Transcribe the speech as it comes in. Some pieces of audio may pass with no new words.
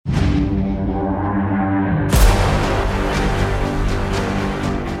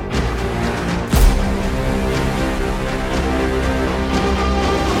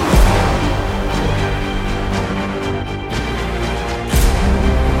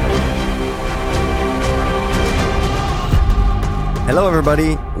Hello,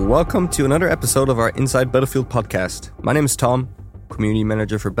 everybody. Welcome to another episode of our Inside Battlefield podcast. My name is Tom, community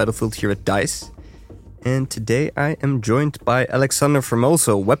manager for Battlefield here at DICE. And today I am joined by Alexander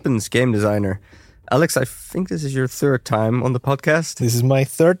Formoso, weapons game designer. Alex, I think this is your third time on the podcast. This is my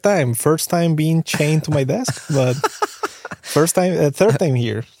third time. First time being chained to my desk, but third time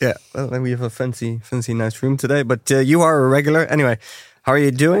here. Yeah, well, then we have a fancy, nice room today. But you are a regular. Anyway, how are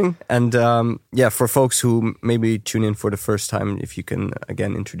you doing? And for folks who maybe tune in for the first time, if you can,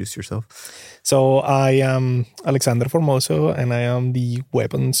 again, introduce yourself. So I am Alexander Formoso, and I am the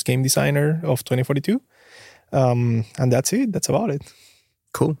weapons game designer of 2042. And that's it. That's about it.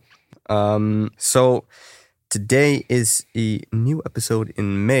 Cool. So today is a new episode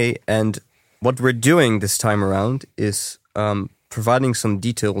in May, and what we're doing this time around is providing some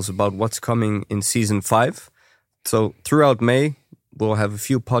details about what's coming in Season 5. So throughout May, we'll have a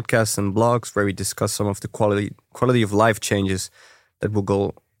few podcasts and blogs where we discuss some of the quality of life changes that will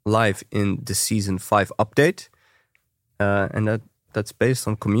go live in the Season 5 update. And that's based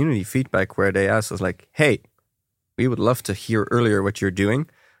on community feedback where they ask us like, hey, we would love to hear earlier what you're doing.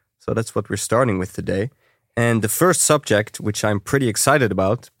 So that's what we're starting with today. And the first subject, which I'm pretty excited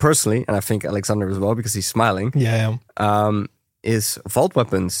about personally, and I think Alexander as well because he's smiling. Yeah, I am. Is vault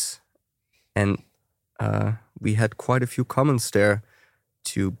weapons. And we had quite a few comments there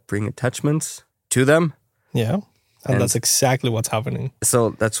to bring attachments to them. Yeah, and that's exactly what's happening.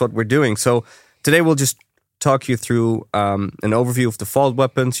 So that's what we're doing. So today we'll just talk you through an overview of the vault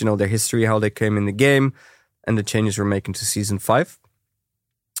weapons, their history, how they came in the game, and the changes we're making to Season 5.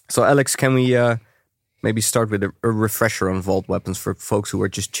 So Alex, can we maybe start with a refresher on vault weapons for folks who are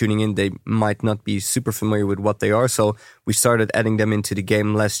just tuning in? They might not be super familiar with what they are. So we started adding them into the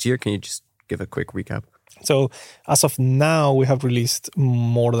game last year. Can you just give a quick recap? So as of now, we have released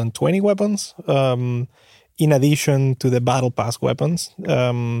more than 20 weapons, in addition to the Battle Pass weapons.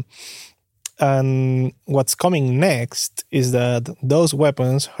 And what's coming next is that those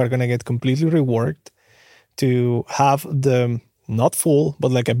weapons are going to get completely reworked to have the, not full, but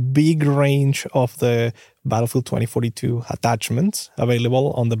like a big range of the Battlefield 2042 attachments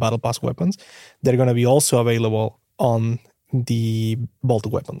available on the Battle Pass weapons. They're going to be also available on the Vault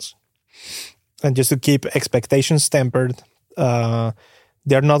weapons. And just to keep expectations tempered,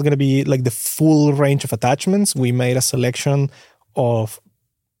 they're not going to be like the full range of attachments. We made a selection of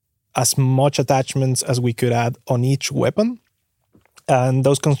as much attachments as we could add on each weapon. And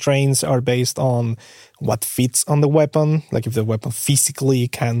those constraints are based on what fits on the weapon, like if the weapon physically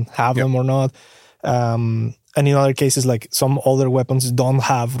can have them or not. And in other cases, like some other weapons don't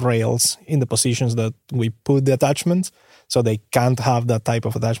have rails in the positions that we put the attachments. So they can't have that type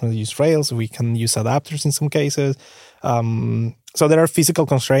of attachment to use rails. We can use adapters in some cases. So there are physical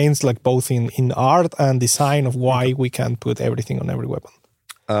constraints, like both in art and design of why we can't put everything on every weapon.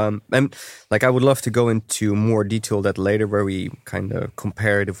 And like I would love to go into more detail that later where we kind of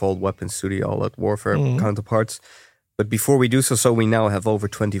compare the Vault weapons to the All-Out Warfare counterparts. But before we do so we now have over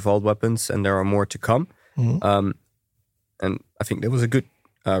 20 Vault weapons and there are more to come. And I think there was a good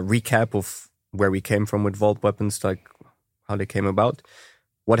recap of where we came from with Vault weapons, like how they came about.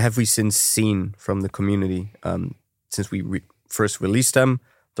 What have we since seen from the community since we first released them,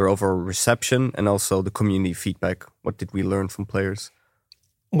 their overall reception, and also the community feedback? What did we learn from players?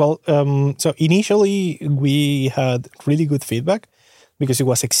 Well, so initially we had really good feedback because it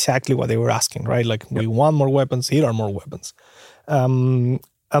was exactly what they were asking, right? Like, we want more weapons, here are more weapons. And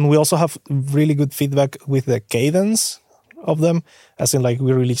we also have really good feedback with the cadence of them, as in like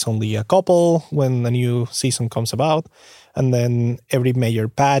we release only a couple when a new season comes about. And then every major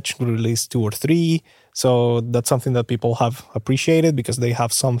patch we release 2 or 3. So that's something that people have appreciated because they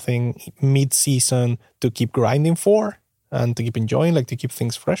have something mid-season to keep grinding for and to keep enjoying, like to keep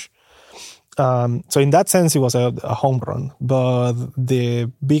things fresh. So in that sense, it was a home run. But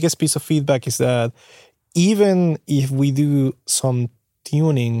the biggest piece of feedback is that even if we do some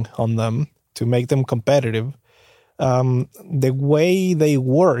tuning on them to make them competitive, the way they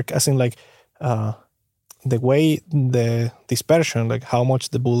work, as in like the way the dispersion, like how much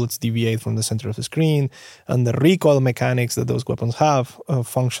the bullets deviate from the center of the screen, and the recoil mechanics that those weapons have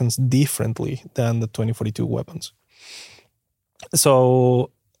functions differently than the 2042 weapons.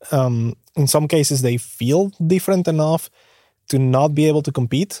 So in some cases, they feel different enough to not be able to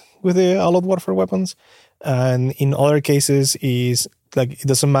compete with the All-Out Warfare weapons. And in other cases, is like it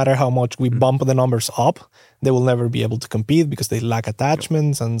doesn't matter how much we bump the numbers up, they will never be able to compete because they lack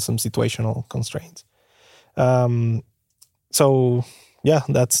attachments and some situational constraints. So yeah,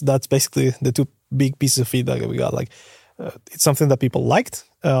 that's basically the two big pieces of feedback that we got. Like it's something that people liked,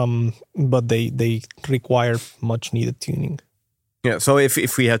 but they require much needed tuning. Yeah, so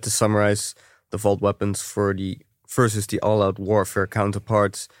if we had to summarize the Vault weapons versus the all-out warfare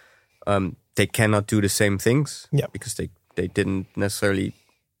counterparts, they cannot do the same things. Yeah. Because they didn't necessarily...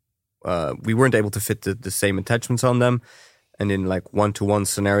 we weren't able to fit the same attachments on them. And in like one-to-one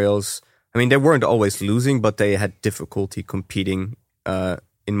scenarios, I mean, they weren't always losing, but they had difficulty competing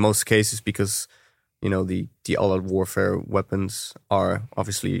in most cases because, the all-out warfare weapons are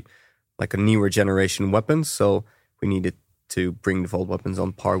obviously like a newer generation weapons. So we needed to bring the Vault weapons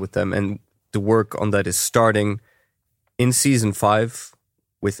on par with them. And the work on that is starting in Season 5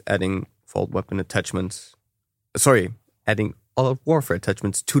 with adding Vault weapon attachments. Adding all-out warfare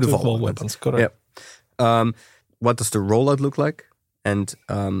attachments to the Vault weapons. Correct. Yeah. What does the rollout look like? And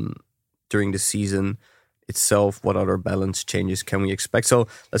during the season itself, what other balance changes can we expect? So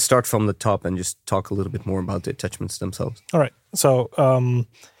let's start from the top and just talk a little bit more about the attachments themselves. All right. So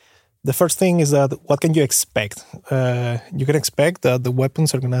the first thing is that what can you expect? You can expect that the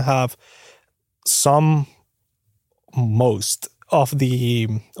weapons are going to have most of the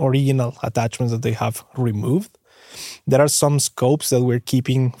original attachments that they have removed. There are some scopes that we're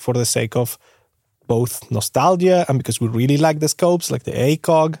keeping for the sake of both nostalgia and because we really like the scopes, like the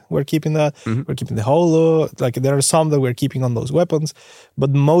ACOG, we're keeping that. Mm-hmm. We're keeping the Holo. Like there are some that we're keeping on those weapons,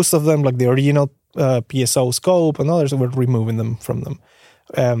 but most of them, like the original PSO scope and others, we're removing them from them.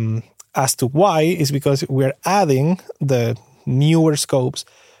 As to why is because we're adding the newer scopes,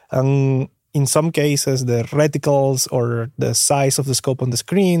 and in some cases, the reticles or the size of the scope on the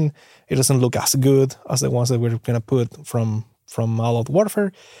screen, it doesn't look as good as the ones that we're going to put from All Out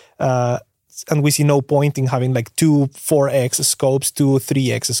Warfare. And we see no point in having like 2 4x scopes, 2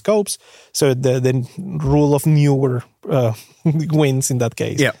 3x scopes. So the rule of newer wins in that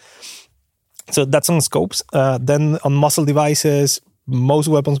case. Yeah. So that's on scopes. Then on muzzle devices, most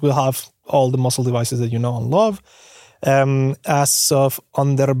weapons will have all the muzzle devices that you know and love. As of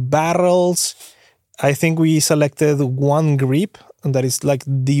on their barrels, I think we selected one grip, and that is like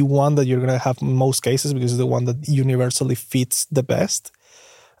the one that you're going to have in most cases because it's the one that universally fits the best.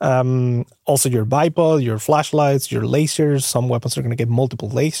 Also your bipod, your flashlights, your lasers. Some weapons are going to get multiple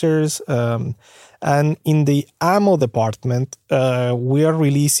lasers. And in the ammo department, we are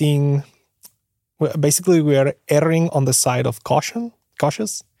releasing... Basically, we are erring on the side of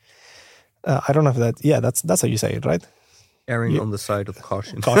cautious. I don't know if that... Yeah, that's how you say it, right? Erring on the side of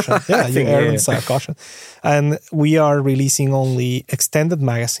caution. Caution. Yeah, you err on the side of caution. And we are releasing only extended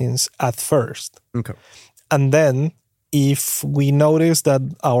magazines at first. Okay. And then if we notice that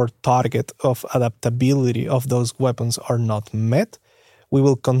our target of adaptability of those weapons are not met, we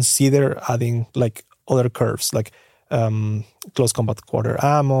will consider adding like other curves, like close combat quarter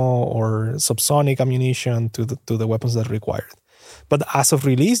ammo or subsonic ammunition to the weapons that require it. But as of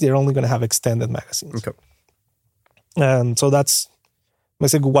release, they're only going to have extended magazines. Okay. And so that's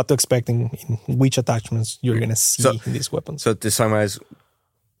basically what to expect in which attachments you're going to see in these weapons. So to summarize,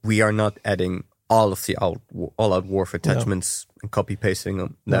 we are not adding all of the all-out warfare attachments and copy-pasting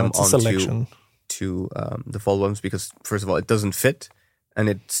them onto the Vault ones because, first of all, it doesn't fit and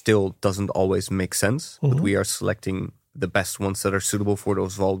it still doesn't always make sense. Mm-hmm. But we are selecting the best ones that are suitable for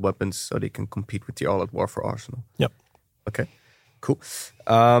those Vault weapons so they can compete with the all-out warfare arsenal. Yep. Okay, cool.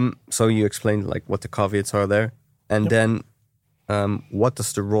 So you explained like what the caveats are there. And then what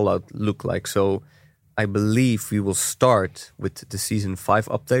does the rollout look like? So I believe we will start with the Season 5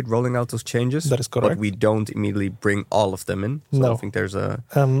 update, rolling out those changes. That is correct. But we don't immediately bring all of them in. So no. I think there's a...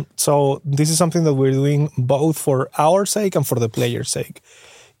 So this is something that we're doing both for our sake and for the player's sake.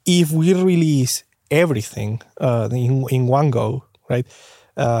 If we release everything in one go, right?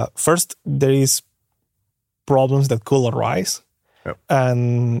 First, there is problems that could arise. Yep.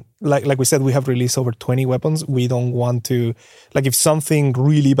 And like we said, we have released over 20 weapons. We don't want to, like if something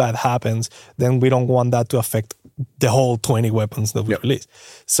really bad happens, then we don't want that to affect the whole 20 weapons that we release.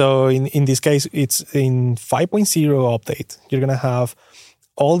 So in this case, it's in 5.0 update. You're going to have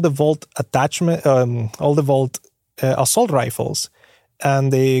all the Vault attachment, all the Vault assault rifles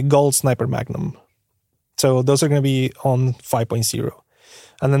and the Gold Sniper Magnum. So those are going to be on 5.0.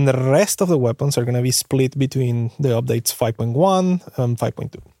 And then the rest of the weapons are going to be split between the updates 5.1 and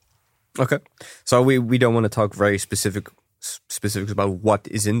 5.2. Okay. So we don't want to talk very specifics about what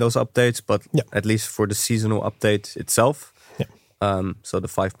is in those updates, but at least for the seasonal update itself. Yeah. So the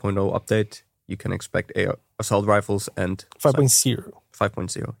 5.0 update, you can expect assault rifles and... 5.0.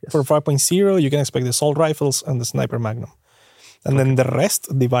 5.0, yes. For 5.0, you can expect the assault rifles and the Sniper Magnum. And then the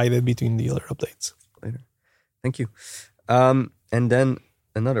rest divided between the other updates. Later. Thank you. And then...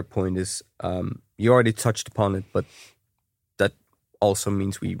 Another point is, you already touched upon it, but that also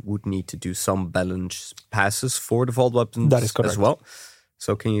means we would need to do some balance passes for the vault weapons That is correct. as well.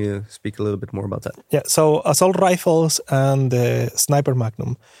 So can you speak a little bit more about that? Yeah, so assault rifles and the sniper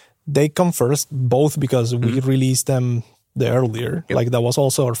magnum, they come first, both because we released them the earlier, like that was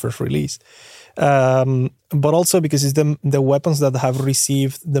also our first release. But also because it's the weapons that have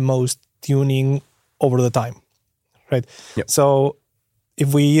received the most tuning over the time, right? Yep. So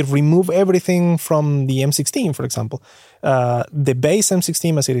if we remove everything from the M16, for example, the base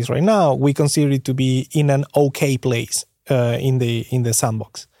M16 as it is right now, we consider it to be in an okay place in the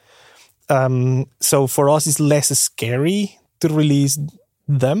sandbox. So for us, it's less scary to release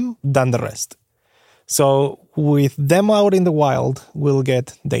them than the rest. So with them out in the wild, we'll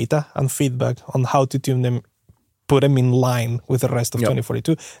get data and feedback on how to tune them, put them in line with the rest of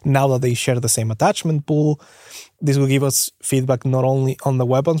 2042. Now that they share the same attachment pool, this will give us feedback not only on the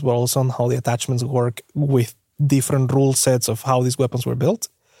weapons, but also on how the attachments work with different rule sets of how these weapons were built.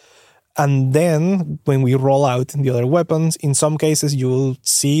 And then when we roll out the other weapons, in some cases, you will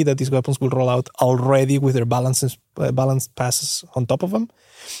see that these weapons will roll out already with their balanced passes on top of them.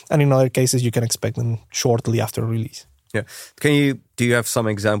 And in other cases, you can expect them shortly after release. Yeah. Do you have some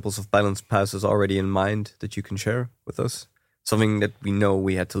examples of balanced passes already in mind that you can share with us? Something that we know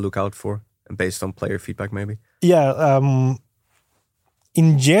we had to look out for based on player feedback, maybe? Yeah.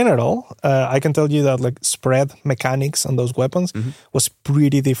 In general, I can tell you that like spread mechanics on those weapons was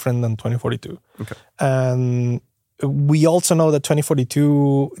pretty different than 2042. Okay. And we also know that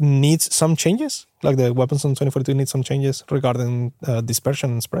 2042 needs some changes. Like the weapons on 2042 need some changes regarding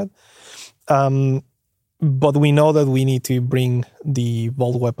dispersion and spread. But we know that we need to bring the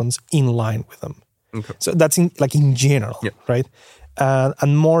vault weapons in line with them. Okay. So that's in general, right?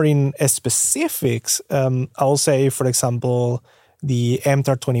 And more in specifics, I'll say, for example, the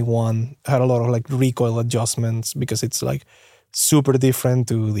MTAR-21 had a lot of like recoil adjustments because it's like super different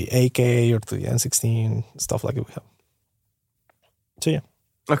to the AK or to the N16, stuff like it we have. So yeah.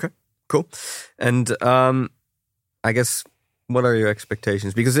 Okay, cool. And I guess, what are your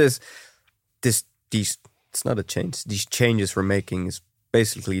expectations? Because it's not a change. These changes we're making is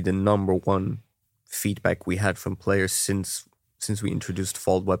basically the number one feedback we had from players since we introduced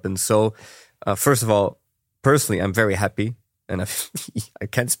vault weapons. So first of all, personally, I'm very happy. And I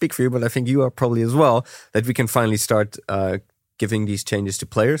can't speak for you, but I think you are probably as well, that we can finally start giving these changes to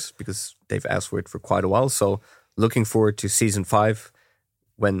players because they've asked for it for quite a while. So looking forward to Season 5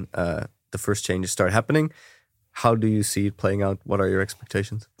 when the first changes start happening. How do you see it playing out? What are your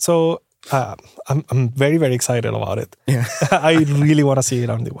expectations? So I'm very, very excited about it. Yeah. I really want to see it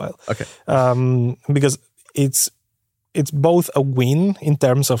out in the wild. Okay. Because it's both a win in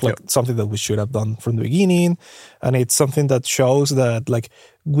terms of like something that we should have done from the beginning, and it's something that shows that like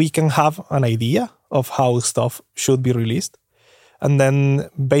we can have an idea of how stuff should be released, and then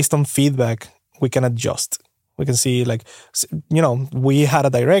based on feedback we can adjust. We can see like, we had a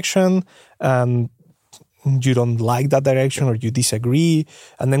direction and you don't like that direction or you disagree,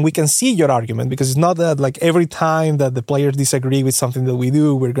 and then we can see your argument, because it's not that like every time that the players disagree with something that we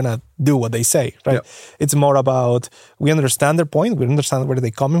do, we're gonna do what they say, right? Yeah. It's more about, we understand their point, we understand where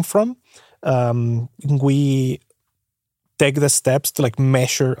they're coming from, we take the steps to like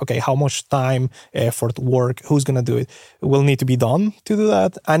measure, okay, how much time, effort, work, who's gonna do it will need to be done to do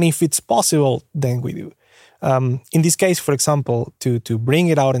that, and if it's possible, then we do. In this case, for example, to bring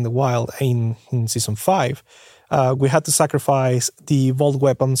it out in the wild in Season 5, we had to sacrifice the vault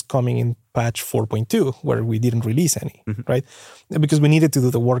weapons coming in patch 4.2, where we didn't release any, right? Because we needed to do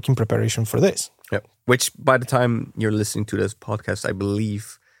the work in preparation for this. Yeah. Which, by the time you're listening to this podcast, I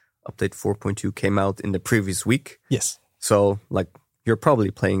believe update 4.2 came out in the previous week. Yes. So, like, you're probably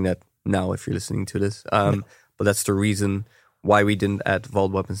playing that now if you're listening to this. But that's the reason why we didn't add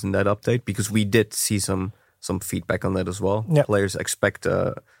vault weapons in that update, because we did see some feedback on that as well. Yep. Players expect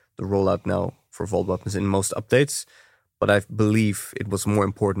the rollout now for vault weapons in most updates, but I believe it was more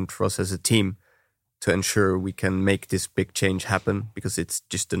important for us as a team to ensure we can make this big change happen, because it's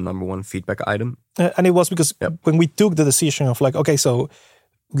just the number one feedback item. And it was because when we took the decision of like, okay, so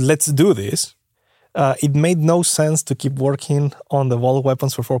let's do this, it made no sense to keep working on the vault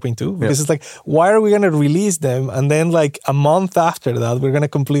weapons for 4.2, because it's like, why are we going to release them and then like a month after that we're going to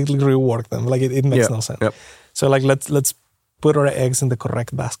completely rework them? Like it makes no sense. Yep. So like let's put our eggs in the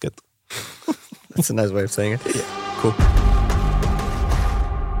correct basket. That's a nice way of saying it. Yeah. Cool.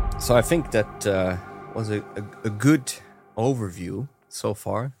 So I think that was a good overview so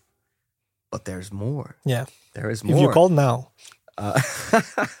far, but there's more. Yeah, there is more. If you call now, I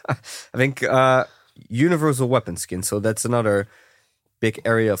think universal weapon skin. So that's another big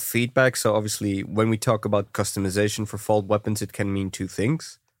area of feedback. So obviously, when we talk about customization for vault weapons, it can mean two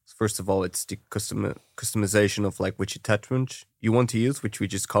things. First of all, it's the customization of like which attachment you want to use, which we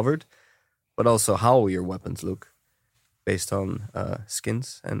just covered, but also how your weapons look based on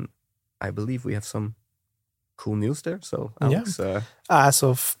skins. And I believe we have some cool news there. So Alex, as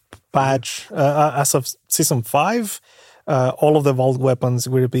of season 5, all of the vault weapons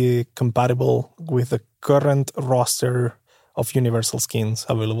will be compatible with the current roster of universal skins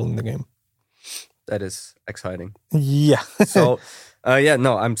available in the game. That is exciting. Yeah. So,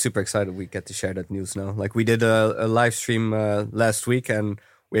 I'm super excited we get to share that news now. Like we did a live stream last week, and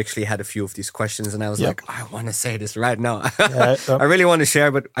we actually had a few of these questions, and I was like, I want to say this right now. I really want to share,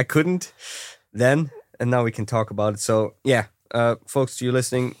 but I couldn't then, and now we can talk about it. So, folks, to you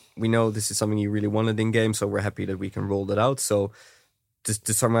listening, we know this is something you really wanted in game, so we're happy that we can roll that out. So, just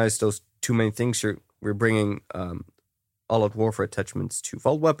to summarize those two main things, we're bringing all-out warfare attachments to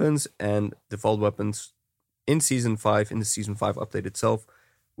vault weapons, and the vault weapons in the Season 5 update itself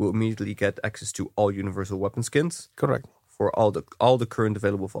will immediately get access to all universal weapon skins. Correct. For all the current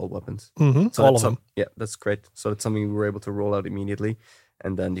available vault weapons. Mm-hmm. So all of them. Yeah, that's great. So that's something we were able to roll out immediately.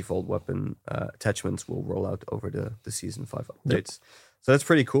 And then the vault weapon attachments will roll out over the Season 5 updates. Yep. So that's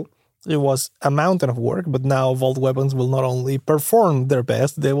pretty cool. It was a mountain of work, but now vault weapons will not only perform their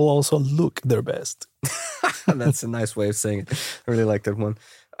best, they will also look their best. That's a nice way of saying it. I really like that one.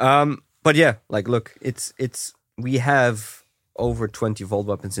 But yeah, like look, we have over 20 vault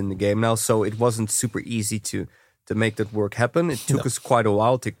weapons in the game now, so it wasn't super easy to make that work happen. It took us quite a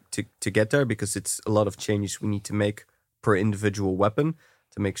while to get there, because it's a lot of changes we need to make per individual weapon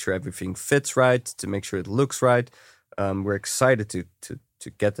to make sure everything fits right, to make sure it looks right. We're excited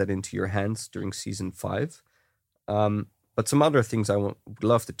to get that into your hands during Season 5. But some other things I would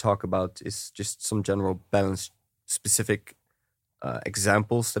love to talk about is just some general balance specific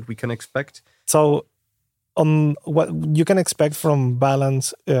examples that we can expect. So on what you can expect from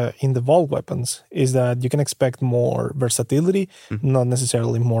balance in the vault weapons is that you can expect more versatility, not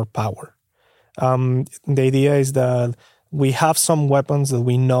necessarily more power. The idea is that we have some weapons that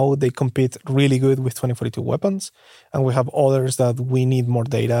we know they compete really good with 2042 weapons, and we have others that we need more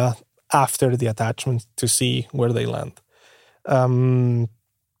data after the attachment to see where they land.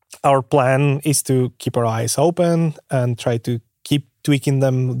 Our plan is to keep our eyes open and try to keep tweaking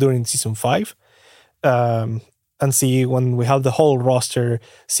them during Season 5. And see when we have the whole roster,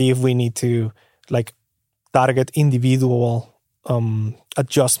 see if we need to like target individual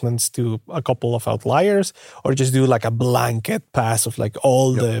adjustments to a couple of outliers, or just do like a blanket pass of like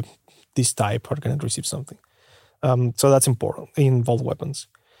all this type are going to receive something. So that's important in vault weapons.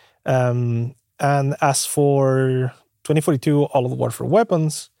 And as for 2042 all-out warfare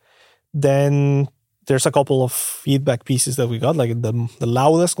weapons, then there's a couple of feedback pieces that we got, like the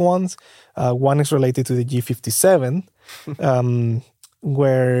loudest ones. One is related to the G57,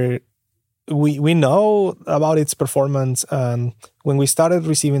 where we know about its performance. And when we started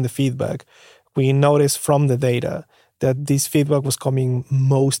receiving the feedback, we noticed from the data that this feedback was coming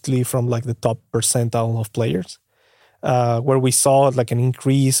mostly from like the top percentile of players, where we saw like an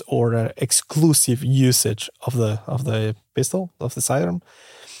increase or an exclusive usage of the pistol, of the sidearm.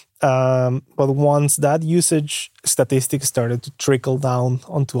 But once that usage statistics started to trickle down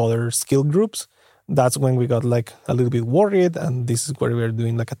onto other skill groups, that's when we got like a little bit worried, and this is where we're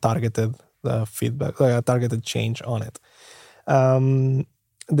doing like a targeted feedback, like a targeted change on it.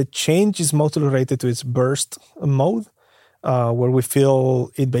 The change is mostly related to its burst mode, where we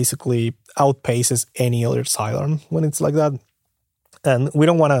feel it basically outpaces any other sidearm when it's like that. And we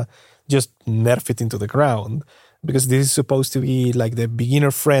don't want to just nerf it into the ground, because this is supposed to be like the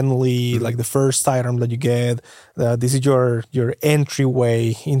beginner-friendly, like the first sidearm that you get. This is your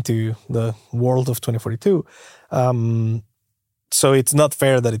entryway into the world of 2042. So it's not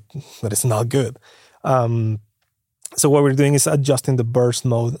fair that it's not good. So what we're doing is adjusting the burst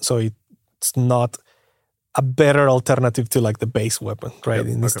mode so it's not a better alternative to like the base weapon, right?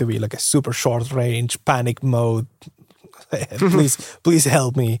 It needs to be like a super short range panic mode. please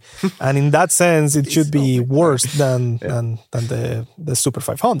help me. And in that sense, it should be worse than the Super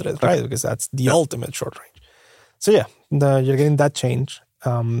 500, right? Because that's the ultimate short range. So yeah, you're getting that change.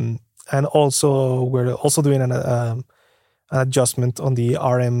 And also we're also doing an adjustment on the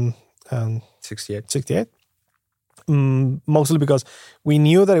RM 68. Mostly because we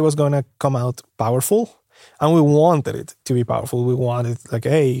knew that it was going to come out powerful, and we wanted it to be powerful. We wanted like,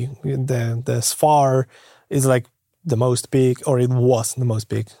 hey, the SFAR is like the most big, or it was the most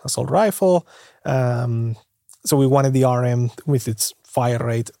big assault rifle. So we wanted the RM with its fire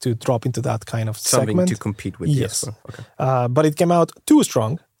rate to drop into that kind of Something segment. to compete with. Yes. Okay. But it came out too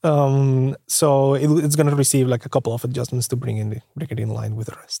strong. So it's going to receive like a couple of adjustments to bring it in line with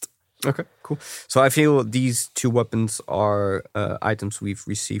the rest. Okay, cool. So I feel these two weapons are items we've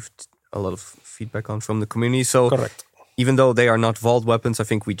received a lot of feedback on from the community. So Correct. even though they are not vault weapons, I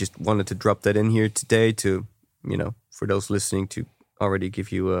think we just wanted to drop that in here today to, for those listening, to already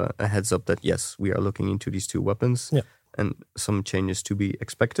give you a heads up that yes, we are looking into these two weapons. Yeah. And some changes to be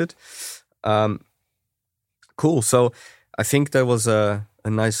expected. Cool. So I think there was a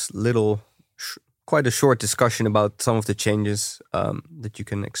nice little, quite a short discussion about some of the changes that you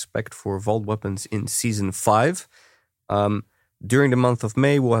can expect for vault weapons in Season 5. During the month of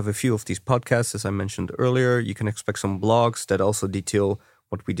May, we'll have a few of these podcasts, as I mentioned earlier. You can expect some blogs that also detail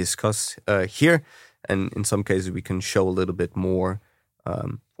what we discuss here. And in some cases, we can show a little bit more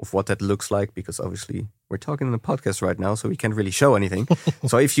of what that looks like, because obviously we're talking in a podcast right now, so we can't really show anything.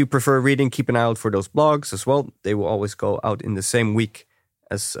 So if you prefer reading, keep an eye out for those blogs as well. They will always go out in the same week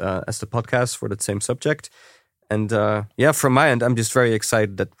as the podcast for that same subject. And from my end, I'm just very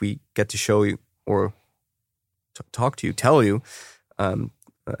excited that we get to show you or talk to you, tell you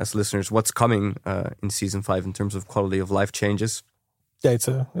as listeners what's coming in Season 5 in terms of quality of life changes. Yeah, it's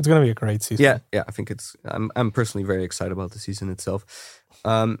going to be a great season. Yeah, I think I'm personally very excited about the season itself.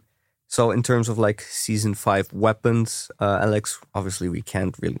 So in terms of like Season 5 weapons, Alex, obviously we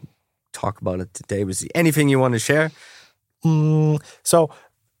can't really talk about it today. Was there anything you want to share? So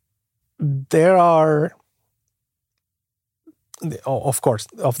there are, of course,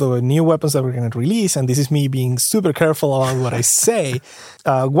 of the new weapons that we're going to release, and this is me being super careful on what I say.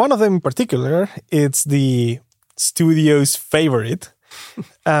 One of them in particular, it's the studio's favorite,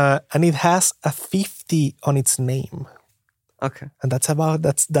 and it has a 50 on its name. Okay. And that's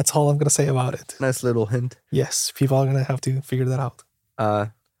all I'm going to say about it. Nice little hint. Yes, people are going to have to figure that out.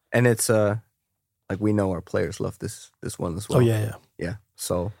 And it's like we know our players love this one as well. Oh yeah. Yeah.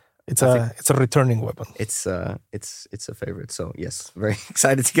 So it's a returning weapon. It's a favorite. So yes, very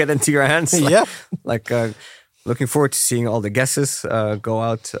excited to get into your hands. Yeah. Looking forward to seeing all the guesses go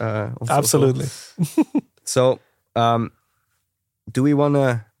out. Absolutely. So, do we want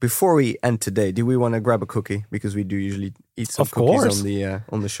to, before we end today, do we want to grab a cookie? Because we do usually eat some cookies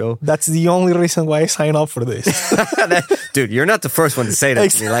on the show. That's the only reason why I sign up for this. Dude, you're not the first one to say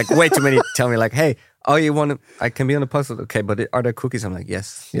that to me. Like, way too many tell me like, hey, you want to, I can be on a puzzle. Okay, but are there cookies? I'm like,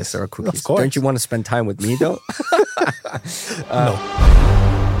 yes, there are cookies. Of course. Don't you want to spend time with me though? No.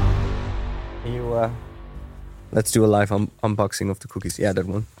 Let's do a live unboxing of the cookies. Yeah, that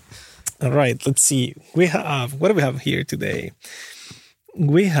one. All right, let's see. What do we have here today?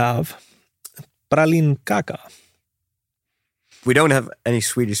 We have Pralinkaka. We don't have any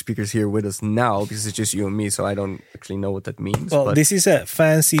Swedish speakers here with us now because it's just you and me, so I don't actually know what that means. Well, this is a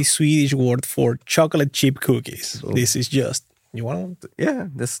fancy Swedish word for chocolate chip cookies. Oh. This is just, you want one? Yeah,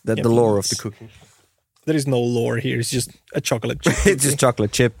 the lore of the cookie. There is no lore here. It's just a chocolate chip. It's just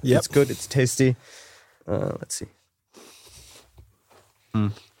chocolate chip. Yep. It's good. It's tasty. Let's see.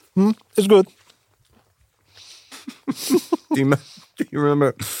 It's good. Do you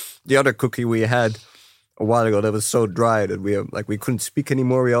remember the other cookie we had a while ago that was so dry that we couldn't speak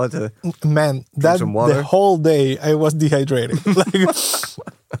anymore? We all had to drink some water. The whole day I was dehydrated.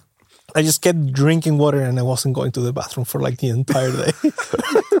 I just kept drinking water and I wasn't going to the bathroom for like the entire day.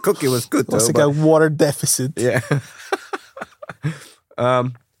 The cookie was good though. It was like a water deficit. Yeah.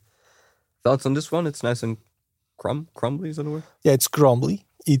 Thoughts on this one? It's nice and crumbly, is that the word? Yeah, it's crumbly.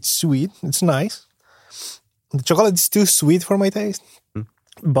 It's sweet. It's nice. The chocolate is too sweet for my taste,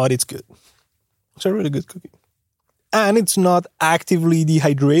 but it's good. It's a really good cookie. And it's not actively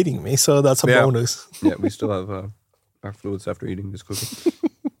dehydrating me, so that's a bonus. Yeah, we still have our fluids after eating this cookie.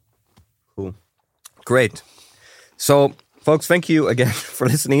 Cool. Great. So, folks, thank you again for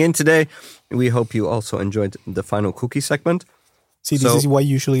listening in today. We hope you also enjoyed the final cookie segment. See, this is why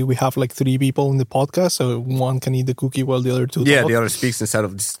usually we have like 3 people in the podcast, so one can eat the cookie while the other 2 Yeah, talk. the other speaks instead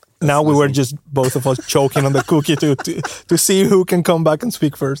of just... Now we were just both of us choking on the cookie to see who can come back and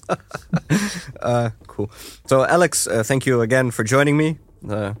speak first. Cool. So, Alex, thank you again for joining me.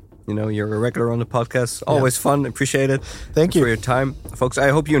 You're a regular on the podcast. Always fun. Appreciate it. Thank you for your time. Folks, I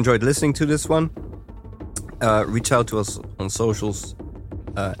hope you enjoyed listening to this one. Reach out to us on socials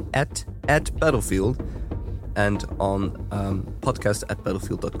at Battlefield and on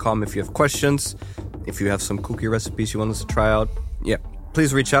podcast@battlefield.com if you have questions, if you have some cookie recipes you want us to try out. Yeah,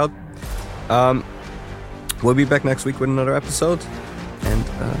 please reach out. We'll be back next week with another episode and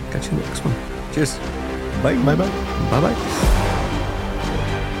catch you in the next one. Cheers. Bye. Bye-bye. Bye-bye.